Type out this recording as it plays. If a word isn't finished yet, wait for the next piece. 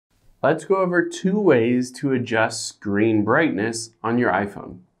Let's go over 2 ways to adjust screen brightness on your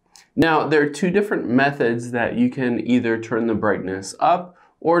iPhone. Now, there are 2 different methods that you can either turn the brightness up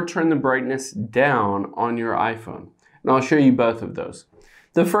or turn the brightness down on your iPhone. And I'll show you both of those.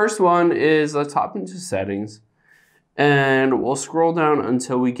 The first one is, let's hop into settings and we'll scroll down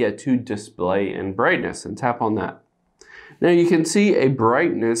until we get to display and brightness and tap on that. Now you can see a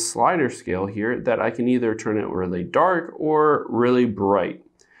brightness slider scale here that I can either turn it really dark or really bright.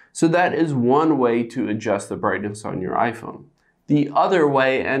 So that is one way to adjust the brightness on your iPhone. The other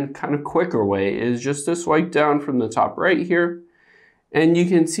way, and kind of quicker way, is just to swipe down from the top right here, and you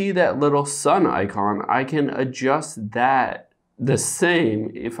can see that little sun icon. I can adjust that the same.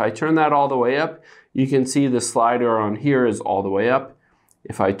 If I turn that all the way up, you can see the slider on here is all the way up.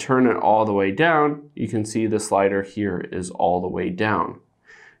 If I turn it all the way down, you can see the slider here is all the way down.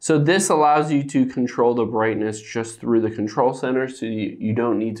 So this allows you to control the brightness just through the control center, so you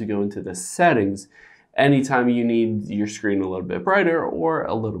don't need to go into the settings anytime you need your screen a little bit brighter or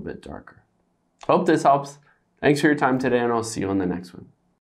a little bit darker. Hope this helps. Thanks for your time today, and I'll see you on the next one.